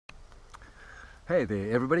Hey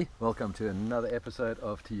there everybody, welcome to another episode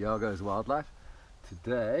of Tiago's Wildlife.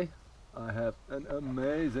 Today I have an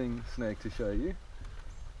amazing snake to show you,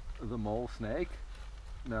 the mole snake.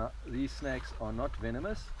 Now these snakes are not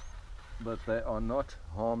venomous, but they are not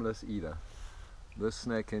harmless either. This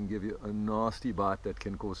snake can give you a nasty bite that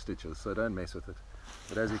can cause stitches, so don't mess with it.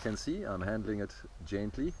 But as you can see, I'm handling it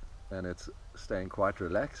gently and it's staying quite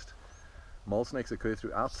relaxed. Mole snakes occur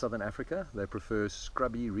throughout southern Africa. They prefer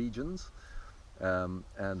scrubby regions.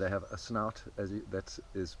 And they have a snout that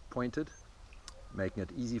is pointed, making it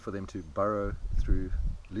easy for them to burrow through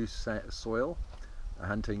loose soil,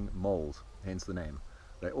 hunting moles, hence the name.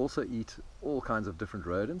 They also eat all kinds of different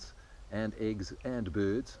rodents and eggs and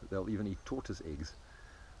birds. They'll even eat tortoise eggs.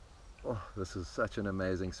 Oh, this is such an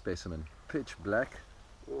amazing specimen. Pitch black.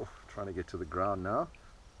 Oh, trying to get to the ground now.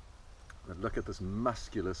 But look at this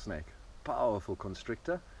muscular snake. Powerful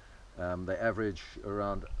constrictor. They average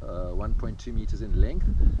around 1.2 meters in length,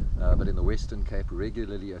 but in the Western Cape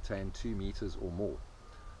regularly attain 2 meters or more.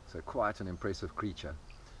 So quite an impressive creature.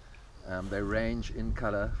 They range in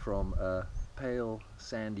color from a pale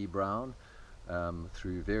sandy brown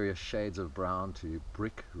through various shades of brown to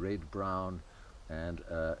brick red brown and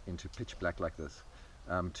into pitch black like this.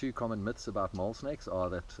 Two common myths about mole snakes are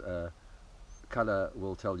that color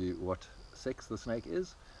will tell you what sex the snake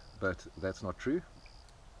is, but that's not true.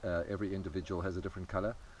 Every individual has a different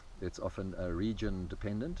color. It's often region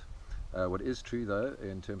dependent. What is true though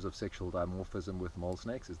in terms of sexual dimorphism with mole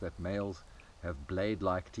snakes is that males have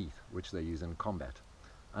blade-like teeth which they use in combat.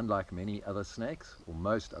 Unlike many other snakes, or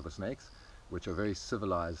most other snakes, which are very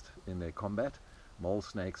civilized in their combat, mole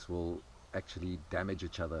snakes will actually damage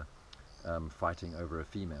each other fighting over a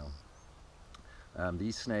female.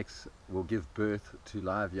 These snakes will give birth to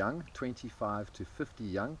live young, 25 to 50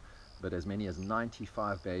 young, but as many as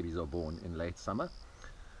 95 babies are born in late summer.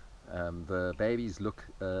 The babies look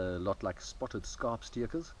a lot like spotted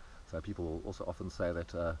scarpsteekers, so people will also often say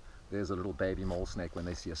that there's a little baby mole snake when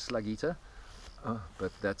they see a slug eater,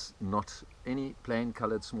 but that's not any plain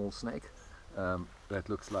colored small snake that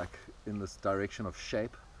looks like in this direction of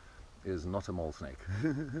shape is not a mole snake.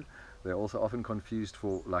 They're also often confused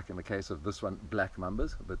for, like in the case of this one, black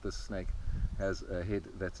mambas, but this snake has a head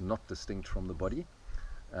that's not distinct from the body.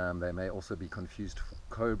 They may also be confused for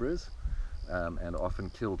cobras and often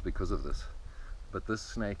killed because of this. But this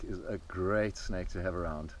snake is a great snake to have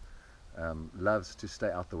around. Loves to stay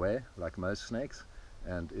out the way like most snakes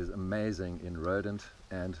and is amazing in rodent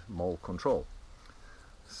and mole control.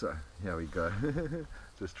 So here we go.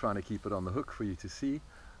 Just trying to keep it on the hook for you to see.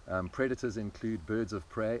 Predators include birds of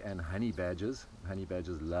prey and honey badgers. Honey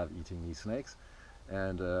badgers love eating these snakes,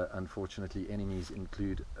 and unfortunately enemies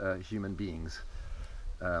include human beings.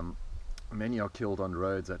 Many are killed on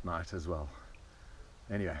roads at night as well.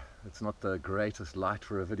 Anyway, it's not the greatest light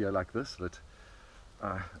for a video like this, but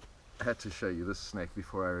I had to show you this snake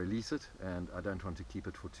before I release it, and I don't want to keep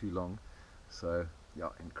it for too long. So yeah,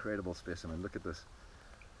 incredible specimen. Look at this.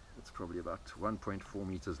 It's probably about 1.4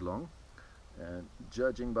 meters long, and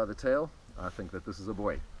judging by the tail, I think that this is a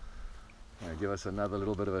boy. Now, give us another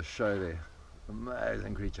little bit of a show there.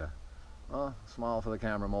 Amazing creature. Oh, smile for the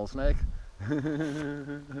camera, mole snake.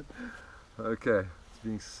 Okay, it's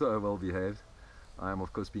being so well behaved. I am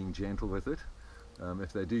of course being gentle with it.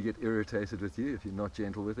 If they do get irritated with you, if you're not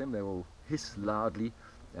gentle with them, they will hiss loudly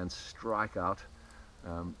and strike out,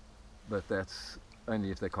 but that's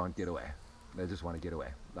only if they can't get away. They just want to get away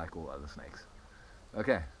like all other snakes.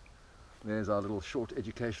 Okay, there's our little short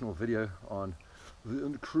educational video on the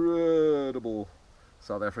incredible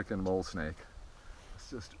South African mole snake. It's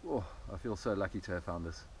just, oh, I feel so lucky to have found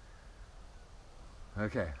this.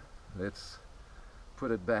 Okay, let's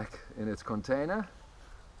put it back in its container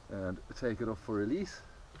and take it off for release.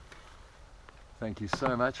 Thank you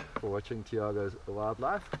so much for watching Tiago's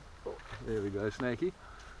Wildlife. Oh, there we go, Snakey.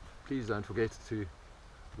 Please don't forget to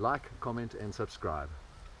like, comment and subscribe.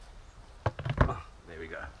 Oh, there we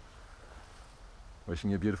go. Wishing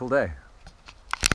you a beautiful day.